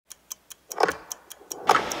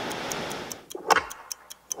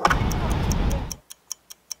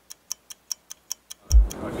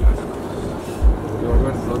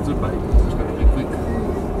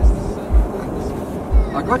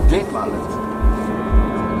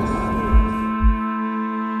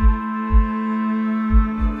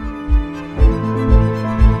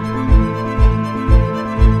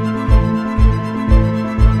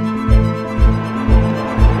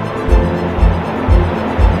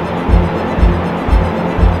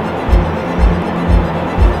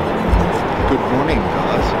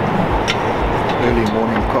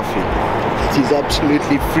He's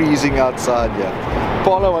absolutely freezing outside here.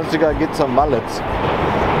 Paulo wants to go get some mullets.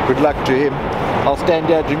 Good luck to him. I'll stand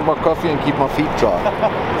here, drink my coffee and keep my feet dry.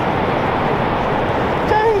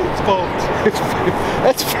 It's cold.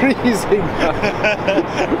 It's freezing.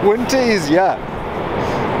 Winter is here.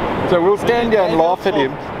 So we'll stand here and laugh at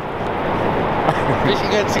him.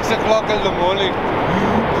 Fishing at 6 o'clock in the morning.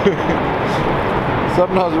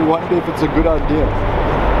 Sometimes we wonder if it's a good idea.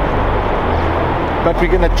 But we're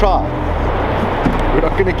going to try. We're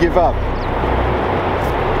not going to give up.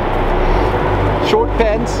 Short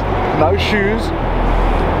pants, no shoes.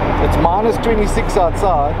 It's minus 26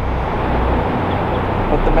 outside.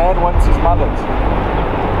 But the man wants his mullet.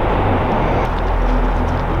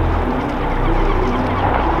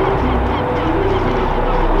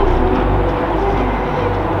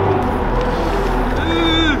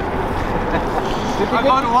 I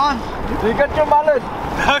got one. You got your mullet.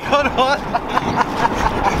 I got one.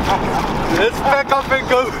 Let's pack up and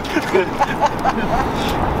go.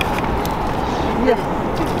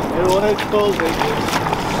 Everyone is cold.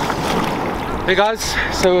 Hey guys,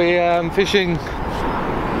 so we're fishing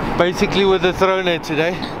basically with a throw net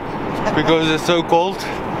today because it's so cold.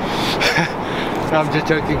 No, I'm just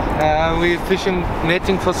joking. We're fishing,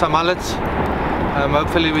 netting for some mullets.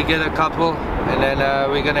 Hopefully we get a couple, and then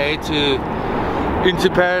we're gonna head into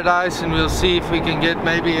paradise, and we'll see if we can get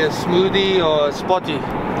maybe a smoothie or a spotty.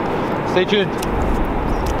 Stay tuned.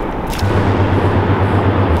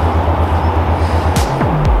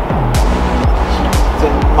 It's a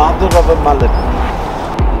mother of a mullet.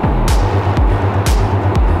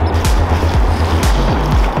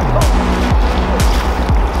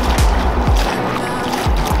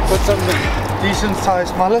 Got some decent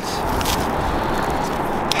sized mullets.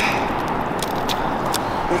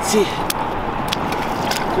 Let's see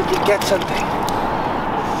if we can get something.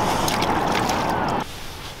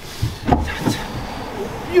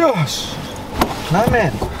 Yes! No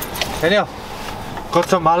man. Daniel, got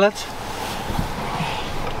some mullets.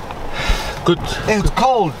 Good. It's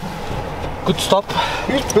cold. Good stop.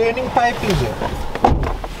 Who's burning papers here?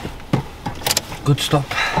 Good stop.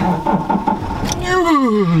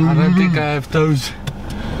 I don't think I have those.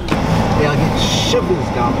 Yeah, I get shivers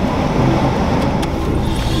down.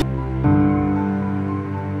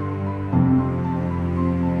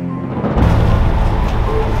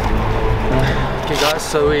 Okay guys,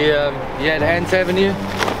 so we here at Hans Avenue.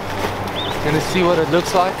 Gonna see what it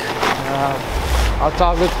looks like. Our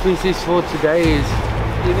target species for today is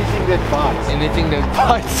Anything that bites. anything that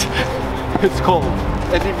bites. It's cold.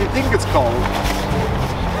 And if you think it's cold,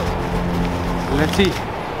 Let's see.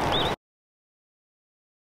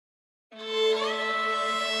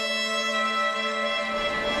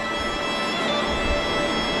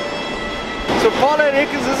 so Paulo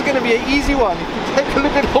reckons this is going to be an easy one. If you take a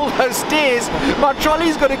look at all those stairs, my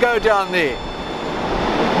trolley's going to go down there.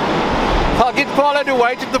 I'll get Paulo to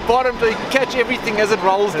wait at the bottom so he can catch everything as it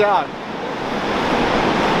rolls down.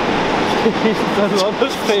 That's a lot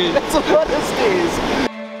of stairs. That's a lot of stairs.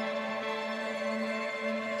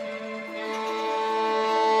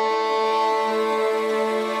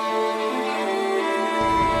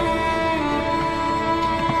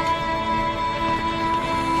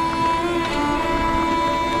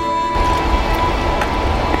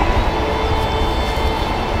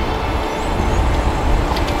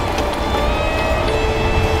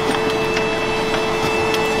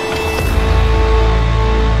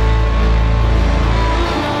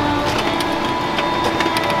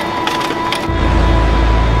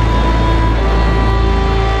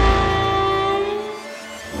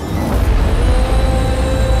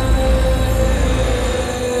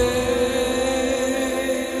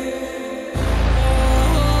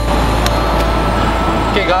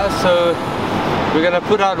 Okay guys, so we're gonna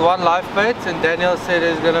put out one live bait, and Daniel said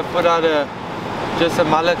he's gonna put out just a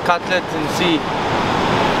mullet cutlet and see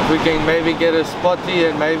if we can maybe get a spotty,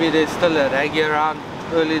 and maybe there's still a raggy around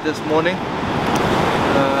early this morning.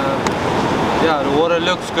 Yeah, the water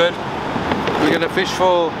looks good. We're gonna fish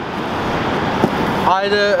for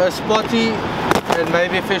either a spotty and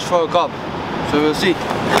maybe fish for a gob, so we'll see.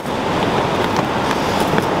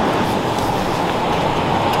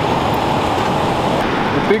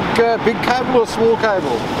 Big cable or small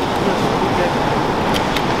cable?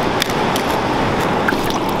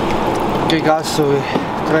 Okay guys, so we're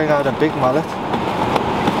trying out a big mullet.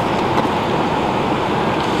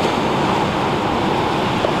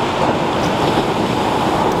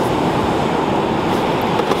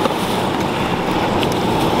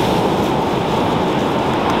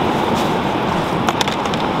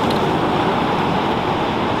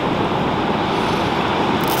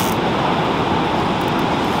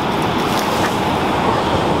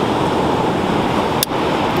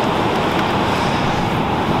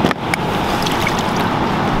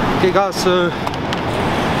 Okay guys, so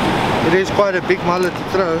it is quite a big mullet to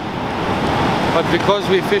throw, but because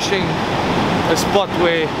we're fishing a spot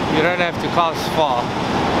where you don't have to cast far,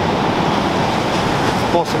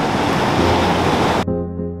 it's possible.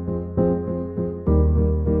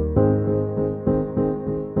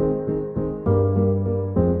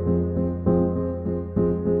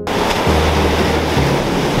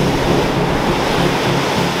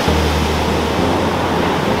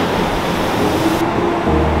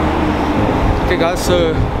 Okay guys,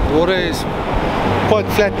 so the water is quite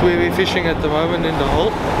flat where we're fishing at the moment in the hole.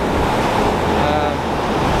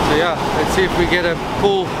 So yeah, let's see if we get a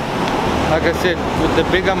pull. Like I said, with the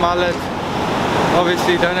bigger mullet,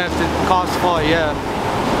 obviously don't have to cast far here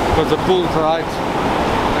because the pool's right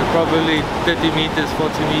at probably 30 meters, 40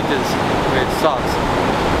 meters where it starts.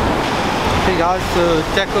 Okay guys, so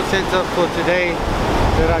tackle setup for today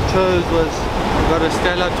that I chose was, I got a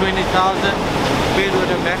Stella 20,000 paired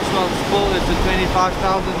with a Maxwell spool. It's a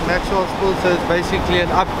 25,000 Maxwell spool, so it's basically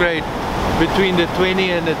an upgrade between the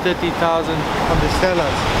 20 and the 30,000 on the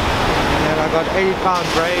Stellas. And then I got 80-pound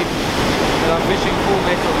braid, and I'm fishing full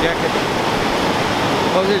metal jacket.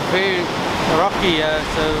 Because it's very rocky here,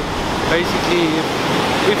 so basically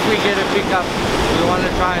if we get a pickup, we want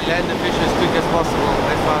to try and land the fish as quick as possible.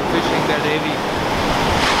 That's why I'm fishing that heavy.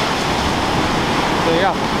 So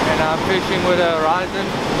yeah, and I'm fishing with a Horizon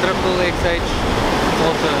triple XH. It's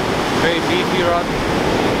also very beefy rod,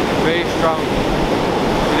 very strong.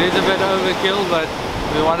 It is a bit overkill, but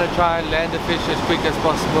we want to try and land the fish as quick as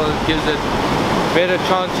possible. It gives it a better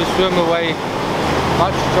chance to swim away,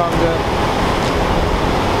 much stronger.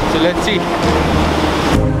 So let's see.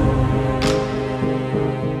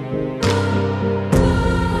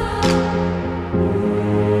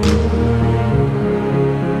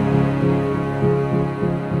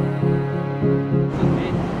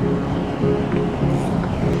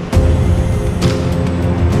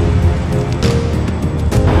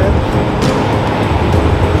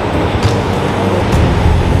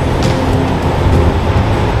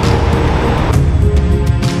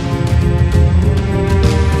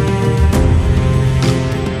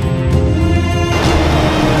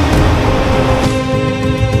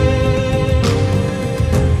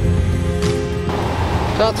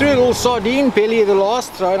 So I threw a little sardine belly the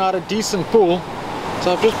last throw and I had a decent pull.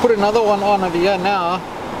 So I've just put another one on over here now.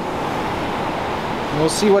 And we'll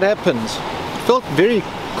see what happens. It felt very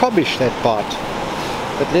cobbish, that bite.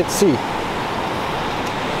 But let's see.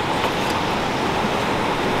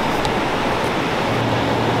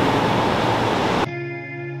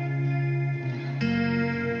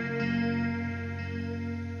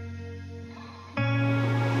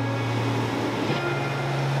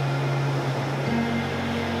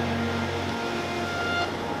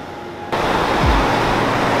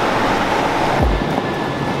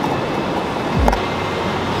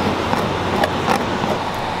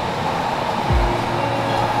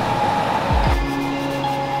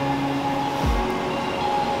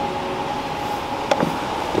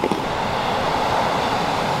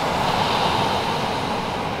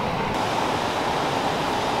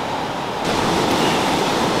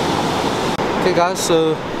 Okay guys,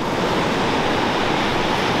 so I'm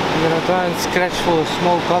gonna try and scratch for a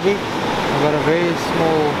small cobby. I've got a very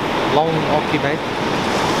small, long ocky bait.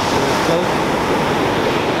 So let's go.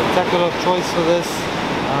 Tackle of choice for this.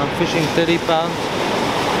 I'm fishing 30 pounds.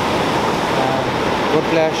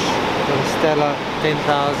 Whiplash, got a Stella 10,000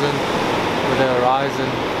 with a Horizon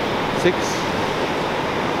 6.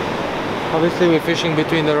 Obviously we're fishing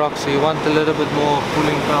between the rocks, so you want a little bit more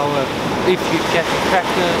pulling power if you catch a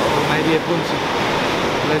cracker or maybe a punzi.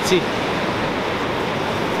 Let's see.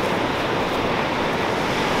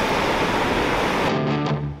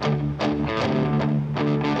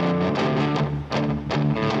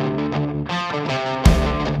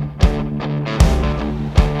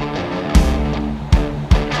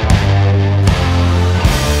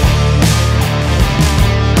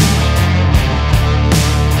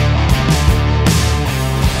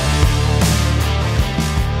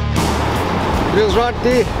 He was right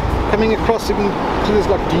there, coming across into this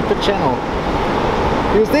like deeper channel.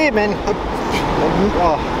 He was there, man. A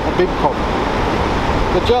big cob.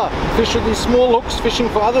 But yeah, fish with these small hooks, fishing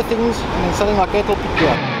for other things, and then something like that will pick you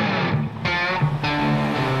up.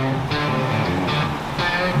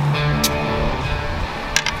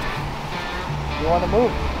 You want to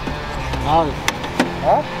move? No.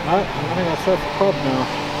 Huh? No, I'm gonna go throw for cob now.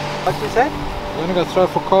 What you say? I'm gonna go throw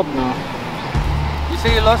for cob now. You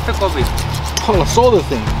say you lost the cobby? Oh, I saw the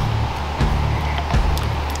thing.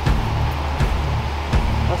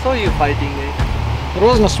 I saw you fighting there. It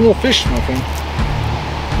wasn't a small fish, my friend.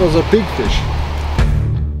 It was a big fish.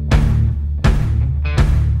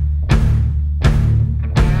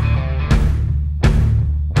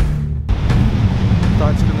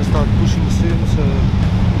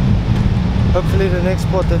 hopefully the next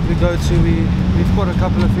spot that we go to, we've caught a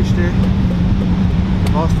couple of fish there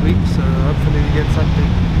last week, so hopefully we get something.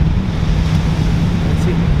 Let's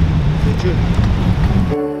see. Stay tuned.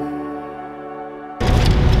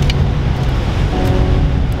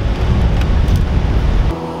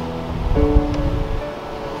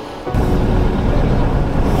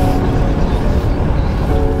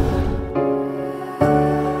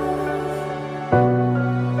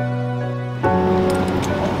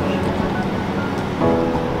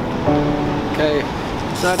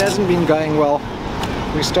 So it hasn't been going well.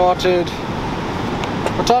 We started,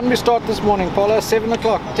 what time did we start this morning, Paula? 7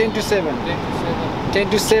 o'clock, 10 to 7.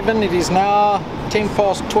 10 to 7, it is now 10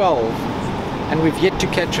 past 12 and we've yet to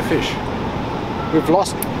catch a fish.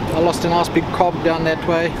 I lost a nice big cob down that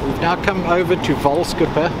way. We've now come over to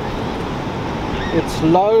Volskipper. It's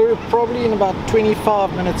low, probably in about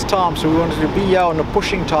 25 minutes time, so we wanted to be here on the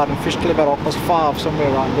pushing tide and fish till about 5:30, somewhere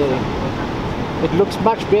around there. It looks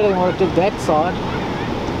much better than what it did that side.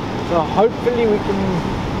 So hopefully we can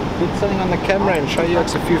get something on the camera and show you a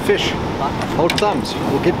few fish. Hold thumbs.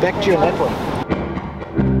 We'll get back to you on that one.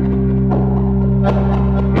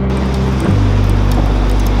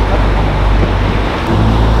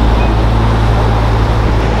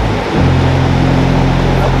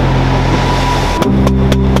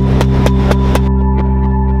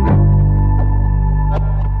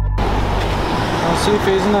 I'll see if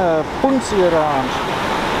there's a punsie around.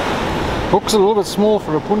 Hook's a little bit small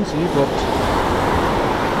for a punsie, but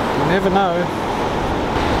you never know.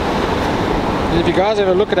 If you guys have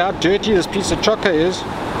a look at how dirty this piece of chocker is,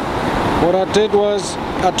 what I did was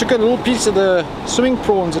I took a little piece of the swimming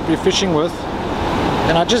prawns that we're fishing with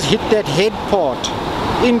and I just hit that head part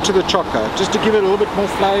into the chocker just to give it a little bit more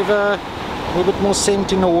flavor, a little bit more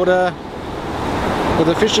scent in the water. With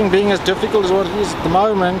the fishing being as difficult as what it is at the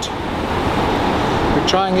moment, we're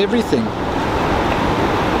trying everything.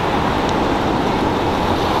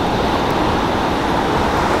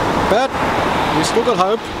 But we still got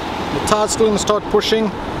hope. The tide's still going to start pushing.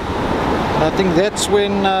 And I think that's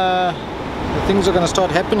when the things are going to start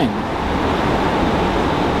happening.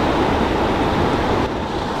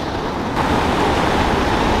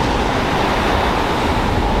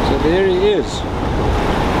 So there he is.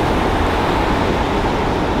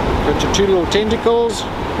 Got your two little tentacles.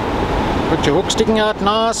 Got your hook sticking out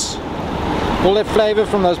nice. All that flavour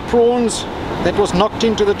from those prawns that was knocked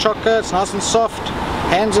into the chocker. It's nice and soft.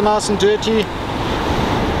 Hands are nice and dirty.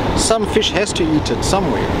 Some fish has to eat it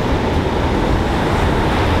somewhere.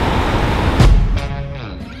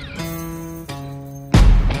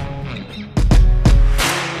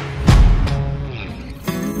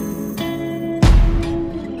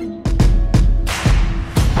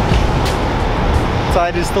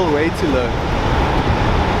 Tide is still way too low.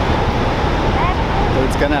 But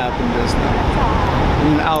it's gonna happen just now.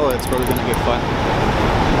 In an hour it's probably gonna get fine.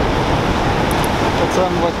 That's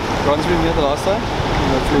what bronze we had the last time.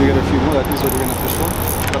 And hopefully we get a few more. That is what we're gonna fish for.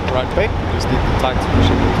 Got the right bait. Just need the tide to push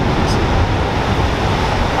it.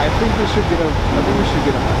 I think we should get a. It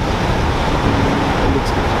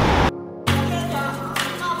looks good.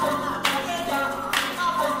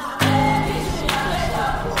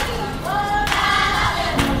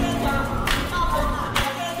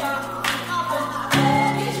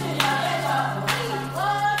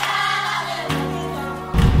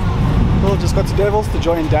 Just got to Devils to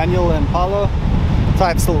join Daniel and Paolo. The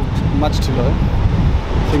tide's still much too low.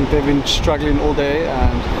 I think they've been struggling all day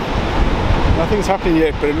and nothing's happening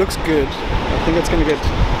yet, but it looks good. I think it's going to get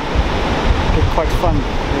quite fun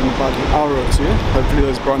in about an hour or two. Hopefully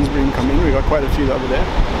those bronze bream come in. We got quite a few over there.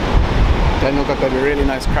 Daniel got that really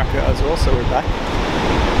nice cracker as well, so we're back.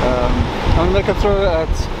 I'm going to make a throw at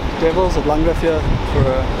Devils at Langraf here for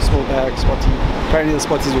a small bag spotty. Apparently the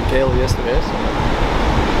spotties were Gale yesterday, so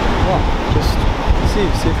yeah, just see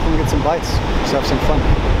if we can get some bites, just have some fun.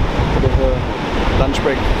 Bit of a lunch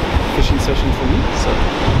break fishing session for me, so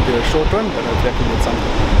do a short one, but hopefully I can get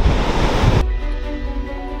something.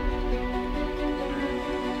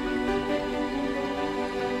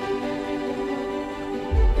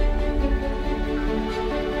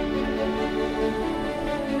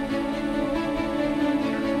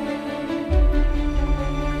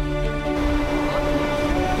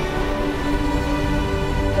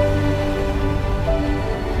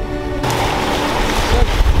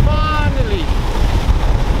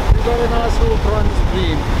 Got a nice little bronze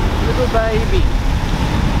bream, little baby.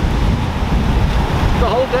 The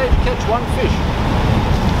whole day to catch one fish.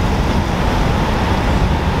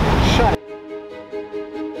 Shut.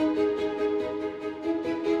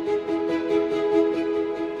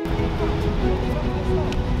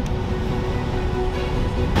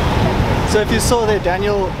 So So if you saw there,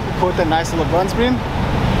 Daniel caught a nice little bronze bream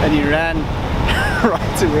and he ran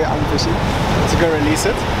right to where I'm fishing to go release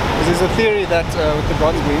it. Because there's a theory that with the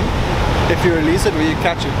bronze bream, if you release it where you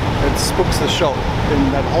catch it, it spooks the shoal. Then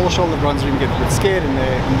that whole shoal of the bronze bream gets a bit scared and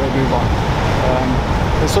they move on.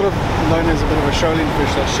 They're sort of known as a bit of a shoaling fish.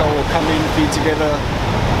 That shoal will come in, feed together,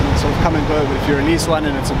 and sort of come and go. But if you release one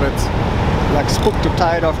and it's a bit like spooked or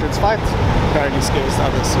tired after its fight, apparently scares the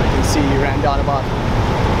others. So you can see he ran down about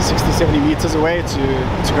 60-70 meters away to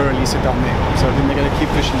go release it down there. So then they're going to keep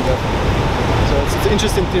fishing it up. So it's an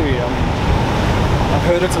interesting theory. I mean, I've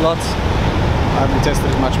heard it a lot. I haven't tested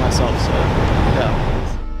it much myself, so yeah.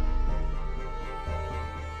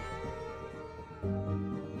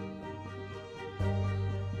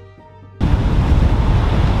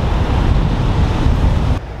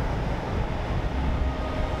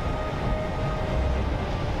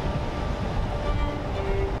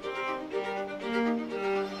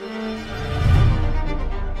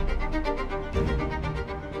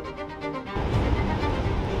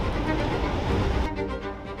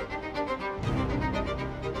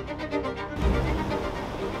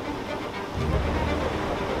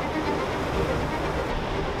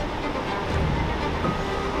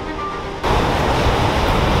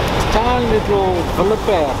 Tiny little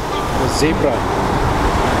viliper or zebra.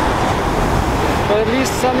 But at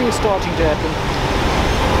least something's starting to happen.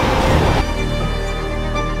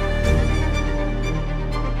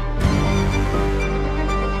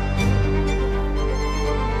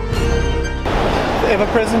 The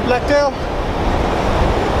ever-present blacktail.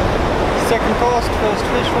 Second cast, first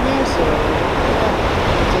fish for me, so yeah.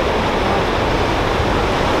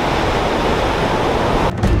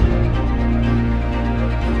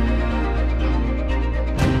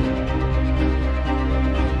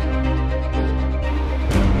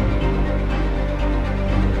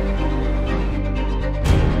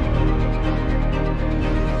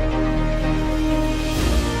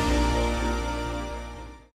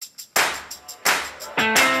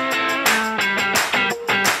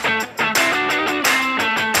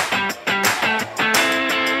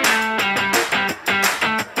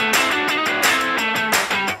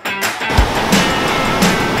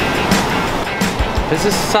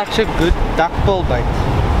 This is such a good duckbill bait.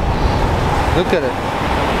 Look at it.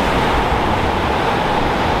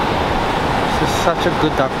 This is such a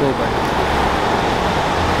good duckbill bait.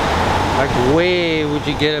 Like, where would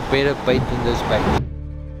you get a better bait than this bait?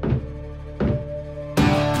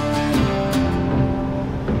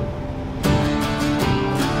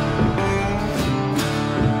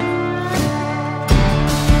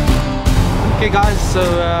 Okay guys, so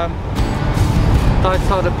tide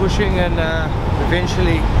started pushing and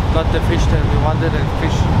eventually got the fish that we wanted and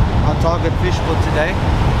fish our target fish for today.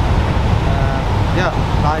 Yeah,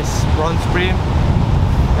 nice bronze bream,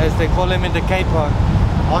 as they call him in the Cape,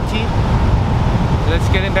 Ottie. Let's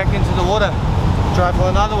get him back into the water, try for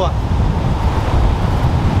another one.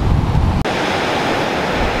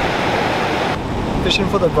 Fishing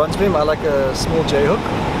for the bronze bream, I like a small J hook.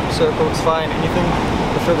 Circle is fine, anything,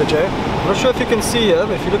 prefer the J. I'm not sure if you can see here,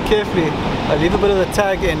 but if you look carefully, I leave a bit of the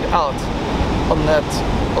tag end out on that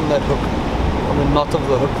hook, on the knot of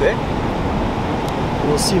the hook there.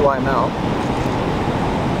 We'll see why now.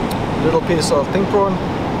 Little piece of pink prawn.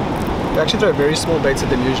 They actually throw very small baits at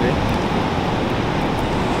them usually.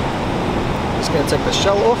 Just going to take the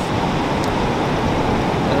shell off,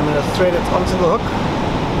 and I'm going to thread it onto the hook.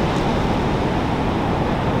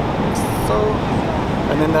 So,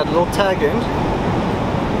 and then that little tag end,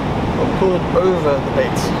 I'll pull it over the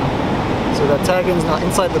bait. So that tag end is now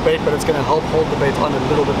inside the bait, but it's going to help hold the bait on a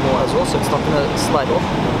little bit more as well, so it's not going to slide off.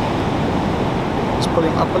 Just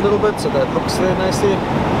pulling up a little bit so that hooks there nicely. You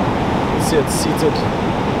can see it's seated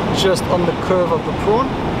just on the curve of the prawn.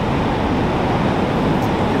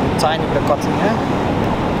 Tiny bit of cotton here.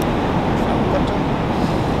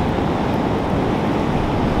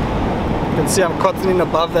 You can see I'm cottoning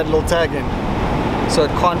above that little tag end, so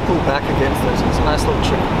it can't pull back against it. It's a nice little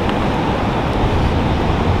trick.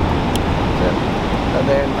 Okay. And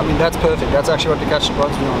then, I mean, that's perfect. That's actually what we catch the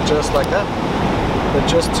bronze bream on, just like that. But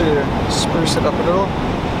just to spruce it up a little,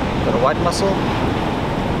 got a white mussel.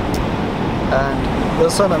 And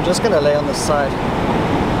this one I'm just going to lay on the side.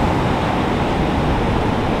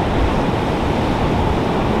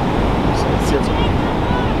 So you can see it's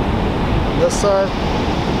on this side.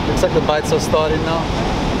 Looks like the bites are starting now.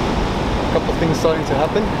 A couple of things starting to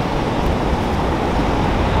happen.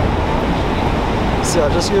 So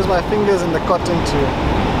I'll just use my fingers and the cotton to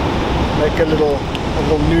make a little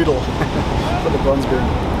noodle for the bronze bream.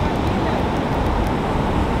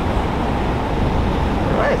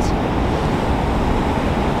 Alright.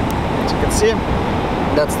 can see.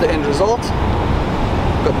 That's the end result.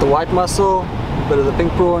 Got the white mussel, a bit of the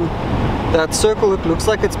pink prawn. That circle hook looks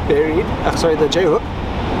like it's buried, sorry, the J hook,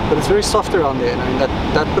 but it's very soft around there. And I mean,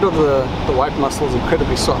 that bit of the white mussel is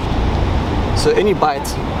incredibly soft. So any bite,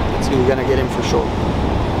 you're gonna get him for sure.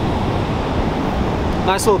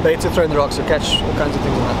 Nice little bait to throw in the rocks, so catch all kinds of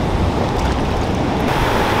things on that.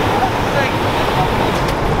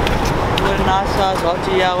 A nice size hot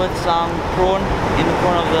here with some prawn in the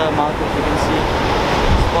corner of the mouth, as you can see.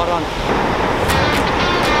 Spot on.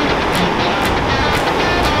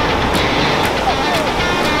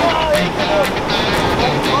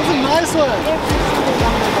 That was a nice one!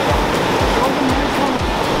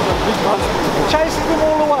 It chases them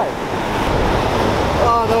all the way.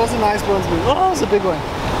 Oh, that was a nice bronzeman. Oh, that was a big one. I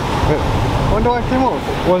wonder why it came off.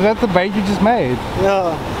 Was that the bait you just made?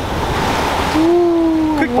 Yeah.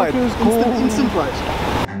 Ooh, Quick bite. Instant bite.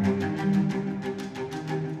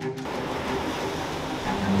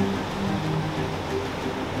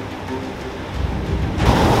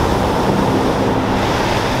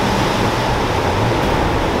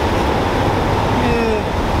 Yeah.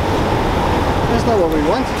 That's not what we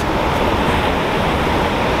want.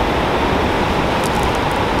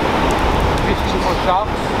 Fishing for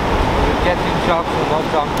sharks? Or the catching sharks or not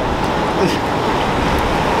sharks?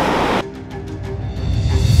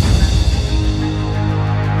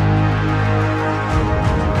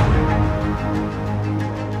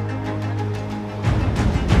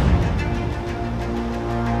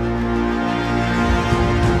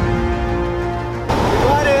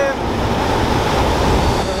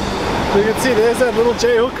 So you can see there's that little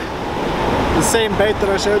J hook, the same bait that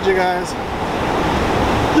I showed you guys.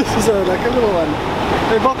 This is like a little one.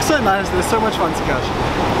 They box so nice, they're so much fun to catch.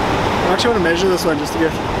 I actually want to measure this one just to see.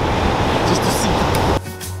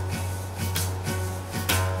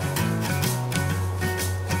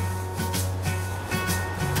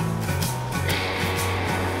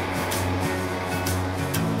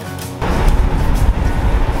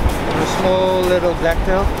 A small little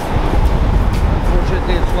blacktail.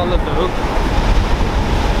 Unfortunately, it swallowed the hook.